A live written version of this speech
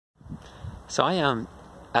So I am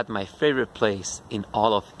at my favorite place in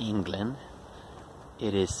all of England.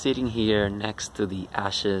 It is sitting here next to the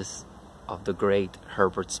ashes of the great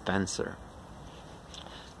Herbert Spencer.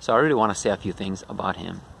 So I really want to say a few things about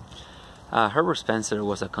him. Herbert Spencer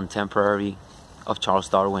was a contemporary of Charles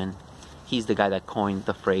Darwin. He's the guy that coined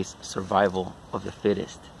the phrase survival of the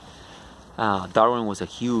fittest. Darwin was a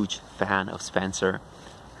huge fan of Spencer.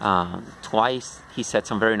 Twice he said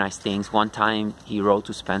some very nice things. One time he wrote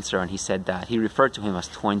to Spencer and he said that he referred to him as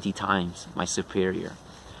 20 times my superior.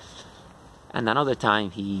 And another time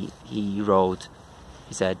he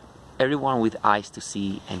said, everyone with eyes to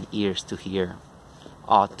see and ears to hear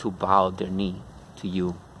ought to bow their knee to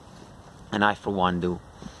you, and I for one do.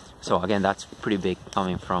 So again, that's pretty big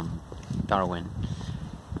coming from Darwin.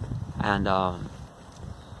 And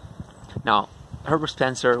now Herbert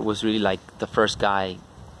Spencer was really like the first guy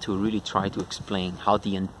to really try to explain how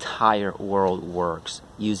the entire world works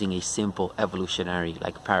using a simple evolutionary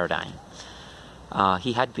paradigm.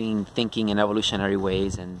 He had been thinking in evolutionary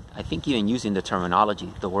ways, and I think even using the terminology,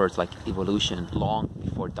 the words like evolution, long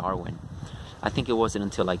before Darwin. I think it wasn't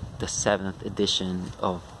until the 7th edition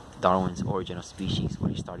of Darwin's Origin of Species where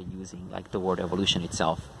he started using the word evolution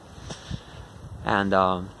itself. And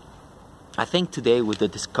I think today, with the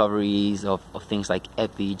discoveries of things like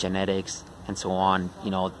epigenetics and so on,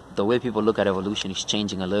 the way people look at evolution is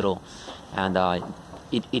changing a little, and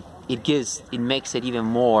it makes it even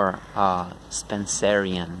more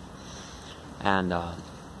Spencerian. And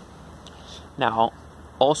now,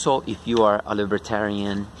 also, if you are a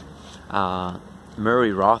libertarian,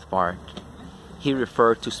 Murray Rothbard, he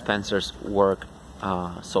referred to Spencer's work,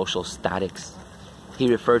 Social Statics. He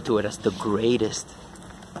referred to it as the greatest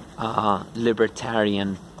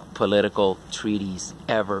libertarian political treatise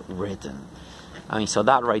ever written. I mean, so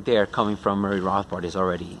that right there, coming from Murray Rothbard, is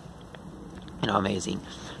already, amazing.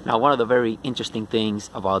 Now, one of the very interesting things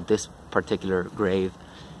about this particular grave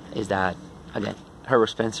is that, again, Herbert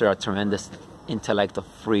Spencer, a tremendous intellect of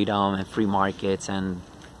freedom and free markets and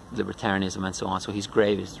libertarianism and so on. So his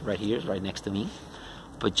grave is right here, right next to me.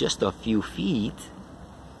 But just a few feet,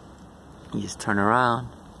 you just turn around.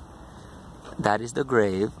 That is the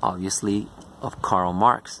grave, obviously, of Karl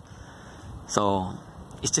Marx. So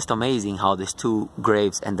it's just amazing how these two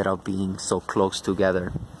graves ended up being so close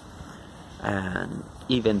together. And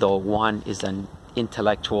even though one is an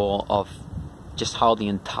intellectual of just how the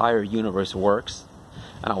entire universe works,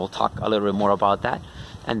 and I will talk a little bit more about that,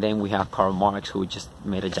 and then we have Karl Marx, who just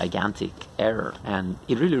made a gigantic error, and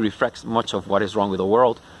it really reflects much of what is wrong with the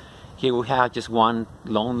world. Here we have just one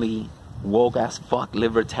lonely, woke as fuck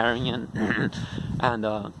libertarian, and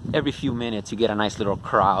every few minutes you get a nice little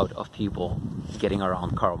crowd of people getting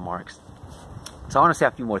around Karl Marx. So I want to say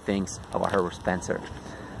a few more things about Herbert Spencer.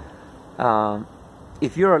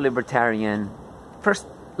 If you're a libertarian, first,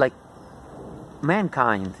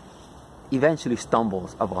 mankind eventually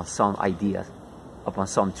stumbles upon some ideas, upon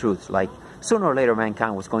some truths. Sooner or later,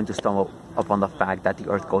 mankind was going to stumble upon the fact that the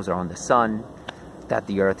earth goes around the sun, that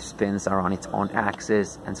the earth spins around its own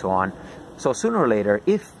axis, and so on. So sooner or later,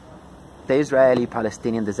 if the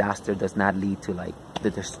Israeli-Palestinian disaster does not lead to the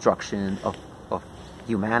destruction of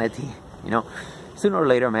humanity, sooner or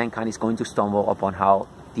later mankind is going to stumble upon how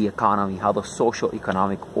the economy, how the social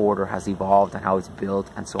economic order has evolved and how it's built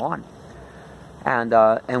and so on.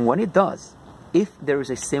 And when it does, if there is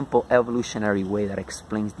a simple evolutionary way that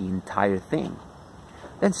explains the entire thing,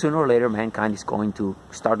 then sooner or later mankind is going to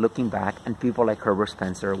start looking back, and people like Herbert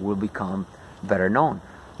Spencer will become better known.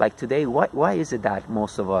 Like today, why is it that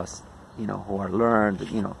most of us, who are learned,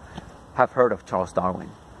 have heard of Charles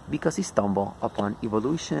Darwin? Because he stumbled upon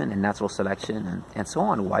evolution and natural selection and so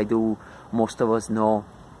on. Why do most of us know,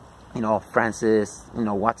 Francis,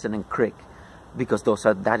 Watson and Crick? Because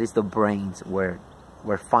that is the brains where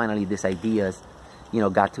finally these ideas,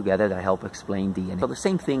 got together that help explain DNA. So the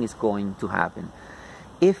same thing is going to happen.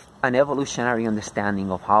 If an evolutionary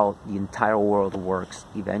understanding of how the entire world works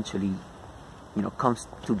eventually, comes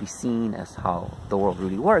to be seen as how the world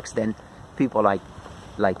really works, then people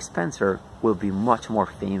like Spencer will be much more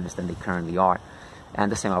famous than they currently are.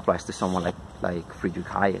 And the same applies to someone like Friedrich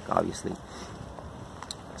Hayek, obviously.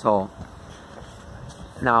 So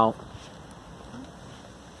now,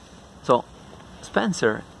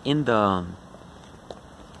 Spencer, in the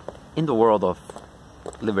world of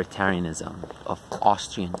libertarianism, of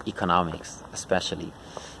Austrian economics especially,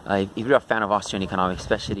 if you're a fan of Austrian economics,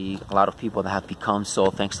 especially a lot of people that have become so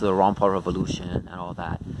thanks to the Ron Paul Revolution and all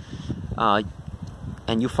that,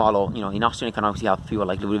 and you follow, in Austrian economics you have people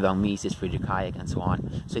like Ludwig von Mises, Friedrich Hayek, and so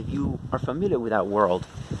on. So if you are familiar with that world,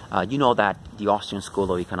 you know that the Austrian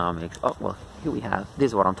School of Economics, here we have,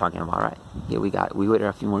 this is what I'm talking about, right? Here we waited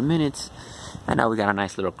a few more minutes, and now we got a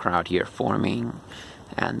nice little crowd here forming,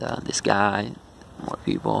 and this guy, more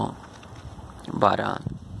people, but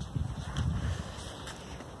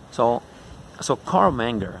so Carl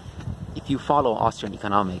Menger, if you follow Austrian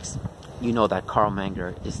economics, you know that Carl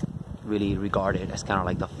Menger is really regarded as kind of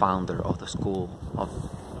like the founder of the school of,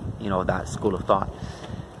 that school of thought.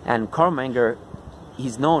 And Carl Menger,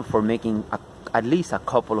 he's known for making at least a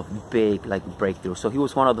couple of big breakthroughs. So he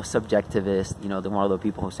was one of the subjectivists, one of the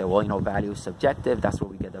people who say, well, value is subjective, that's where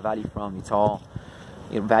we get the value from. It's all,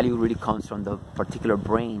 value really comes from the particular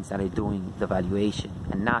brains that are doing the valuation,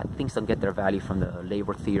 and not, things don't get their value from the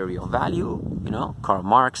labor theory of value, Karl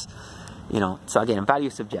Marx, so again, value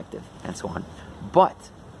is subjective and so on.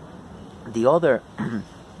 But the other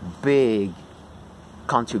big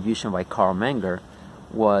contribution by Carl Menger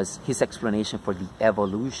was his explanation for the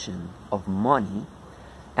evolution of money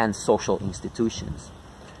and social institutions.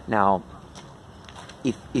 Now,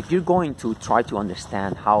 if you're going to try to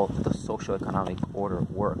understand how the socio-economic order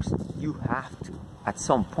works, you have to, at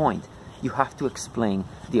some point, you have to explain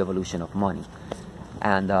the evolution of money.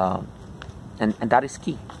 And that is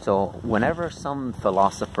key. So whenever some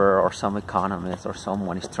philosopher or some economist or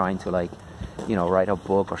someone is trying to write a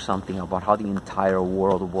book or something about how the entire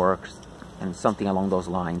world works and something along those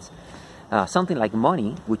lines, something like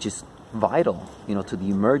money, which is vital, to the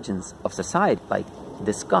emergence of society,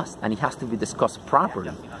 discussed, and it has to be discussed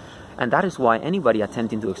properly. And that is why anybody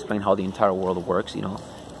attempting to explain how the entire world works,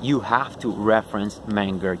 you have to reference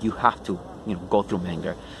Menger, you have to, go through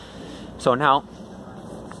Menger. So now,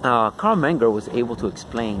 Carl Menger was able to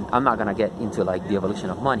explain, I'm not going to get into the evolution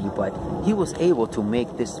of money, but he was able to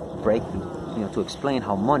make this breakthrough, to explain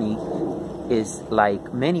how money is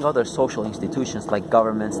like many other social institutions, like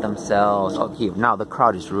governments themselves. Oh, here, now the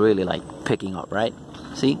crowd is really picking up, right?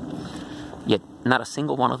 See? Yet not a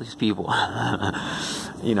single one of these people,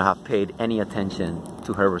 have paid any attention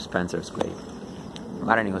to Herbert Spencer's grave.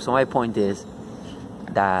 But anyway, so my point is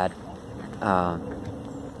that Carl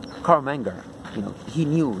Menger, he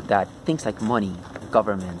knew that things like money,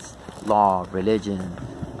 governments, law, religion,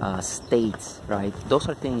 states, right? Those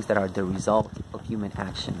are things that are the result of human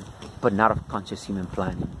action, but not of conscious human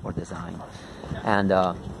planning or design.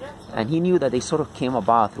 And he knew that they sort of came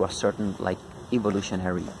about through a certain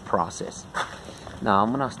evolutionary process. Now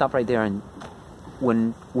I'm gonna stop right there, and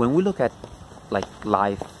when we look at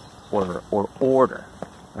life or order,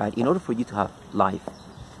 right? In order for you to have life,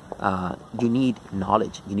 you need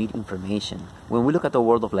knowledge, you need information. When we look at the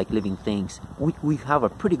world of living things, we have a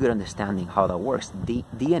pretty good understanding how that works. The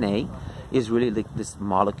DNA is really this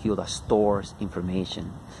molecule that stores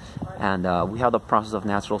information, and we have the process of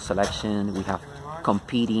natural selection. We have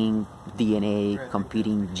competing DNA,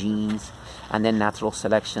 competing genes, and then natural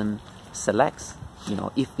selection selects,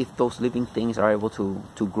 if those living things are able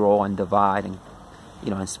to grow and divide and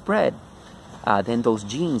and spread, then those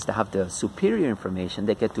genes that have the superior information,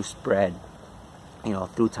 they get to spread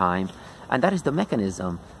through time, and that is the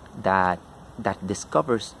mechanism that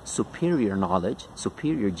discovers superior knowledge,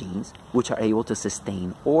 superior genes, which are able to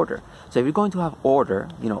sustain order. So if you're going to have order,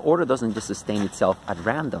 order doesn't just sustain itself at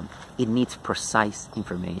random. It needs precise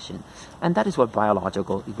information. And that is what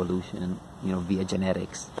biological evolution, via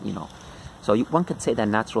genetics, So one could say that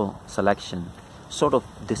natural selection sort of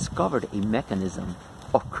discovered a mechanism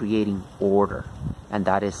of creating order. And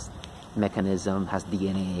that is mechanism has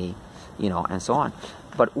DNA, and so on.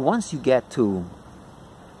 But once you get to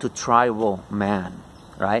tribal man,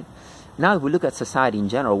 right? Now if we look at society in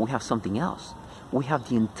general, we have something else. We have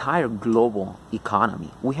the entire global economy.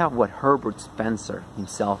 We have what Herbert Spencer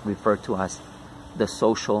himself referred to as the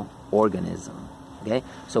social organism. Okay?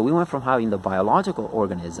 So we went from having the biological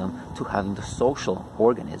organism to having the social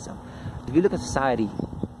organism. If you look at society,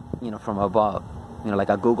 from above, like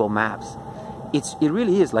a Google Maps, it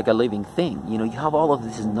really is like a living thing. You have all of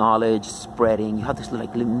this knowledge spreading. You have this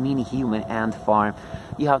mini human ant farm.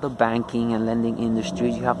 You have the banking and lending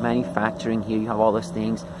industries. You have manufacturing here. You have all those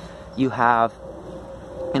things. You have,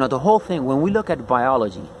 the whole thing. When we look at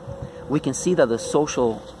biology, we can see that the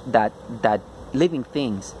social, that living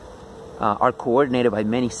things are coordinated by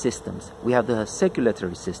many systems. We have the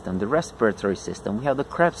circulatory system, the respiratory system. We have the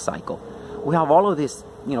Krebs cycle. We have all of these,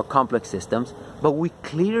 complex systems, but we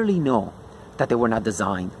clearly know that they were not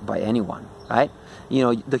designed by anyone, right?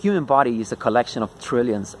 The human body is a collection of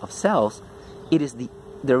trillions of cells. It is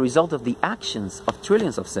the result of the actions of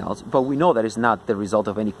trillions of cells, but we know that it's not the result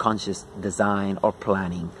of any conscious design or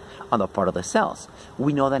planning on the part of the cells.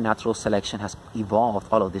 We know that natural selection has evolved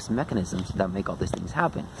all of these mechanisms that make all these things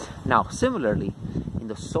happen. Now, similarly, in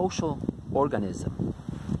the social organism,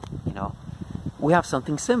 we have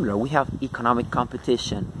something similar. We have economic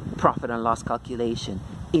competition, profit and loss calculation,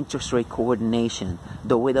 interest rate coordination,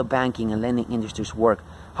 the way the banking and lending industries work,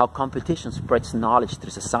 how competition spreads knowledge through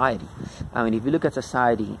society. I mean, if you look at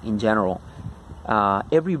society in general,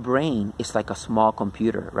 every brain is like a small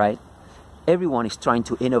computer, right? Everyone is trying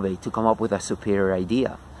to innovate, to come up with a superior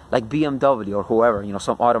idea. Like BMW or whoever, you know,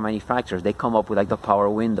 some auto manufacturers, they come up with like the power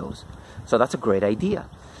windows. So that's a great idea.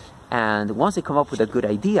 And once they come up with a good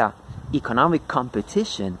idea, economic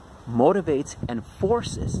competition motivates and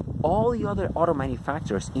forces all the other auto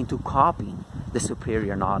manufacturers into copying the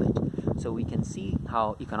superior knowledge. So we can see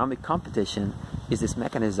how economic competition is this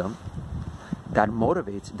mechanism that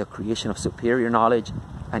motivates the creation of superior knowledge,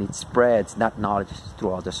 and it spreads that knowledge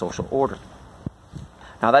throughout the social order.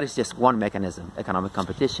 Now that is just one mechanism, economic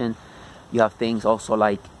competition. You have things also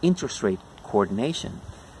like interest rate coordination.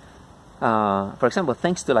 For example,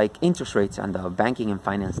 thanks to like interest rates and the banking and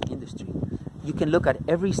finance industry, you can look at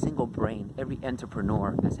every single brain, every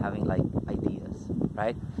entrepreneur as having like ideas,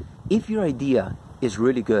 right? If your idea is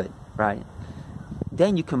really good, right,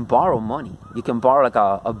 then you can borrow money. You can borrow like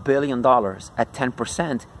 $1 billion at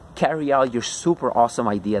 10%, carry out your super awesome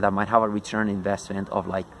idea that might have a return investment of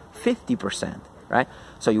like 50%, right?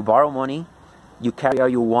 So you borrow money, you carry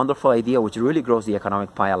out your wonderful idea, which really grows the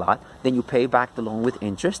economic pie a lot. Then you pay back the loan with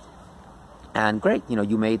interest, and great, you know,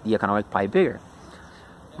 you made the economic pie bigger.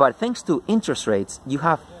 But thanks to interest rates, you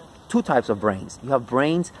have two types of brains. You have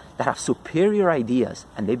brains that have superior ideas,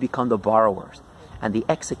 and they become the borrowers, and they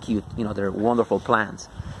execute, you know, their wonderful plans.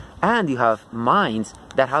 And you have minds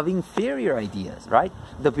that have inferior ideas, right?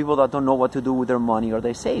 The people that don't know what to do with their money or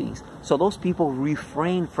their savings. So those people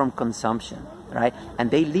refrain from consumption, right?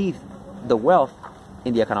 And they leave the wealth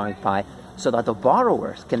in the economic pie so that the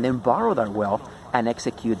borrowers can then borrow that wealth and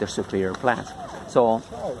execute their superior plans. So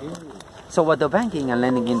what the banking and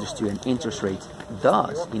lending industry and interest rates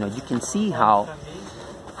does, you know, you can see how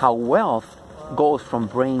wealth goes from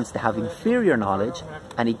brains that have inferior knowledge,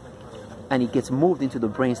 and it gets moved into the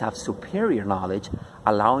brains that have superior knowledge,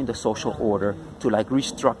 allowing the social order to like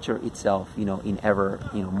restructure itself, you know, in ever,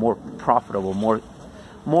 you know, more profitable,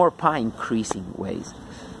 more pie increasing ways.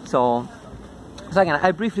 So again,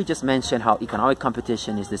 I briefly just mentioned how economic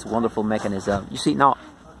competition is this wonderful mechanism. You see now,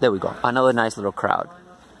 there we go, another nice little crowd.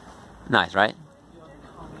 Nice, right?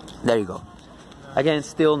 There you go. Again,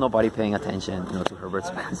 still nobody paying attention, you know, to Herbert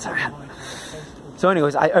Spencer. So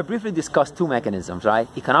anyways, I briefly discussed two mechanisms, right?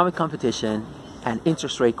 Economic competition and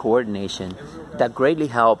interest rate coordination that greatly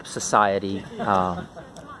help society,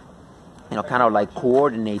 you know, kind of like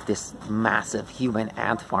coordinate this massive human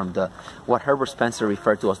ant farm, what Herbert Spencer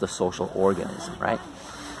referred to as the social organism, right?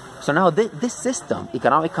 So now this system,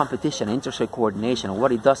 economic competition, interest rate coordination,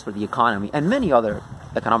 what it does for the economy, and many other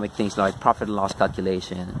economic things like profit and loss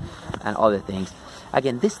calculation and other things.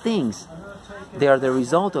 Again, these things, they are the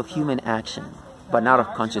result of human action, but not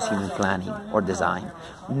of conscious human planning or design.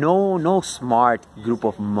 No smart group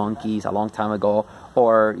of monkeys a long time ago,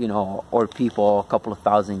 or you know, or people a couple of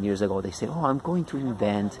thousand years ago, they said, "Oh, I'm going to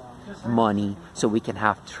invent money so we can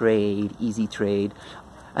have trade, easy trade,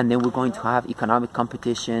 and then we're going to have economic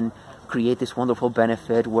competition, create this wonderful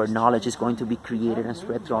benefit where knowledge is going to be created and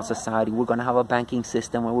spread throughout society. We're going to have a banking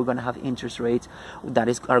system where we're going to have interest rates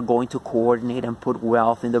that are going to coordinate and put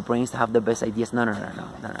wealth in the brains to have the best ideas." No.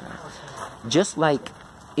 Just like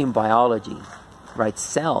in biology, right,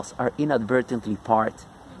 cells are inadvertently part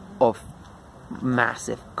of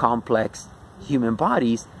massive, complex human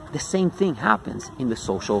bodies, the same thing happens in the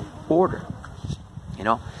social order, you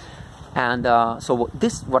know? And so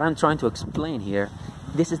what I'm trying to explain here,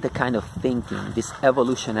 this is the kind of thinking, this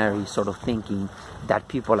evolutionary sort of thinking that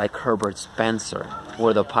people like Herbert Spencer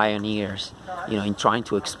were the pioneers, you know, in trying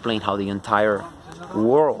to explain how the entire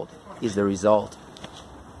world is the result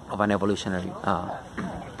of an evolutionary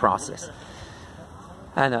process.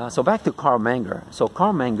 And so back to Carl Menger. So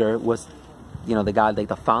Carl Menger was, you know, the guy, like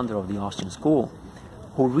the founder of the Austrian school,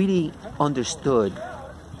 who really understood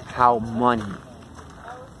how money,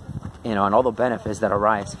 you know, and all the benefits that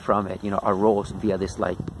arise from it, you know, arose via this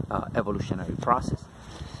like evolutionary process.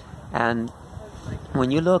 And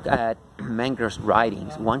when you look at Menger's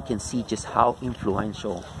writings, one can see just how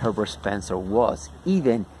influential Herbert Spencer was,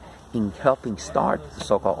 even in helping start the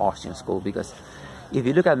so-called Austrian school. Because if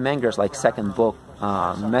you look at Menger's like second book,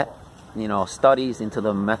 you know, Studies into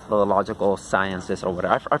the Methodological Sciences or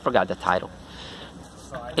whatever, I forgot the title.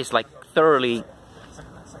 It's like thoroughly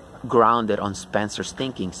grounded on Spencer's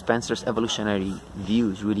thinking. Spencer's evolutionary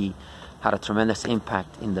views really had a tremendous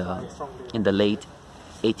impact in the late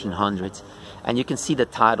 1800s. And you can see the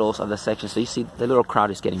titles of the sections. So you see the little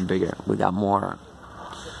crowd is getting bigger. We got more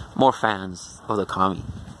more fans of the comic.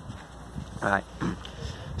 All right.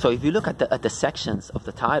 So if you look at the sections of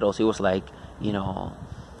the titles, it was like, you know,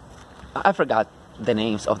 I forgot the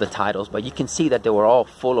names of the titles, but you can see that they were all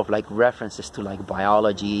full of like references to like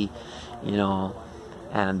biology, you know,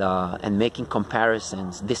 and making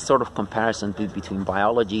comparisons, this sort of comparison between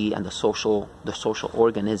biology and the social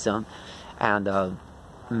organism. And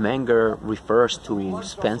Menger refers to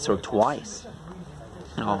Spencer twice.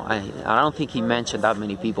 You know, I don't think he mentioned that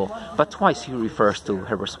many people, but twice he refers to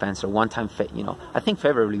Herbert Spencer. One time, you know, I think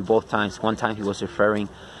favorably both times. One time he was referring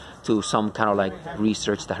to some kind of like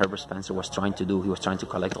research that Herbert Spencer was trying to do. He was trying to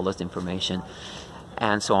collect all this information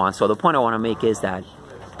and so on. So the point I want to make is that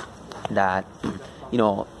you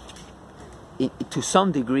know, to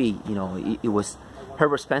some degree, you know, it was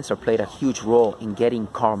Herbert Spencer played a huge role in getting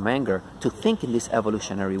Carl Menger to think in this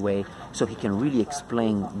evolutionary way, so he can really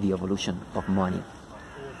explain the evolution of money.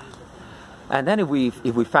 And then if we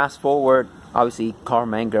fast forward, obviously Carl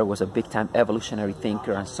Menger was a big-time evolutionary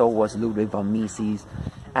thinker, and so was Ludwig von Mises.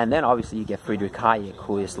 And then obviously you get Friedrich Hayek,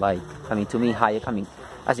 who is like, I mean, to me, Hayek, I mean,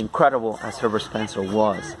 as incredible as Herbert Spencer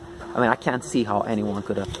was, I mean, I can't see how anyone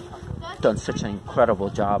could have done such an incredible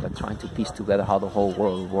job at trying to piece together how the whole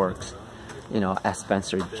world works, you know, as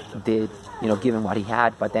Spencer did, you know, given what he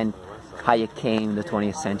had. But then Hayek came in the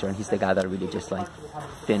 20th century, and he's the guy that really just like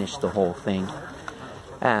finished the whole thing.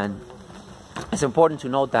 And it's important to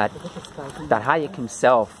note that Hayek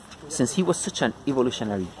himself, since he was such an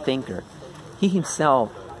evolutionary thinker, he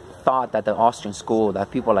himself thought that the Austrian school,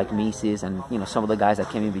 that people like Mises and, you know, some of the guys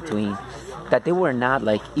that came in between, that they were not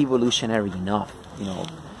like evolutionary enough. You know,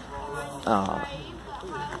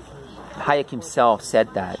 Hayek himself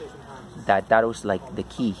said that was like the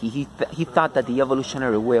key. He thought that the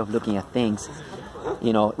evolutionary way of looking at things,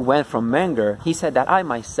 you know, went from Menger. He said that I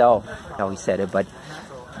myself, how he said it, but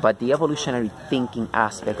the evolutionary thinking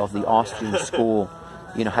aspect of the Austrian school,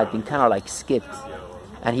 you know, had been kind of like skipped,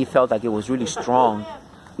 and he felt like it was really strong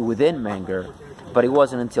within Menger. But it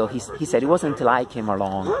wasn't until he said it wasn't until I came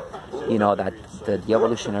along, you know, that the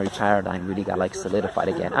evolutionary paradigm really got like solidified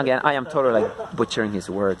again. Again, I am totally like butchering his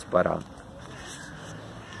words, but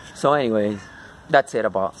so anyways, that's it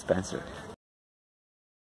about Spencer.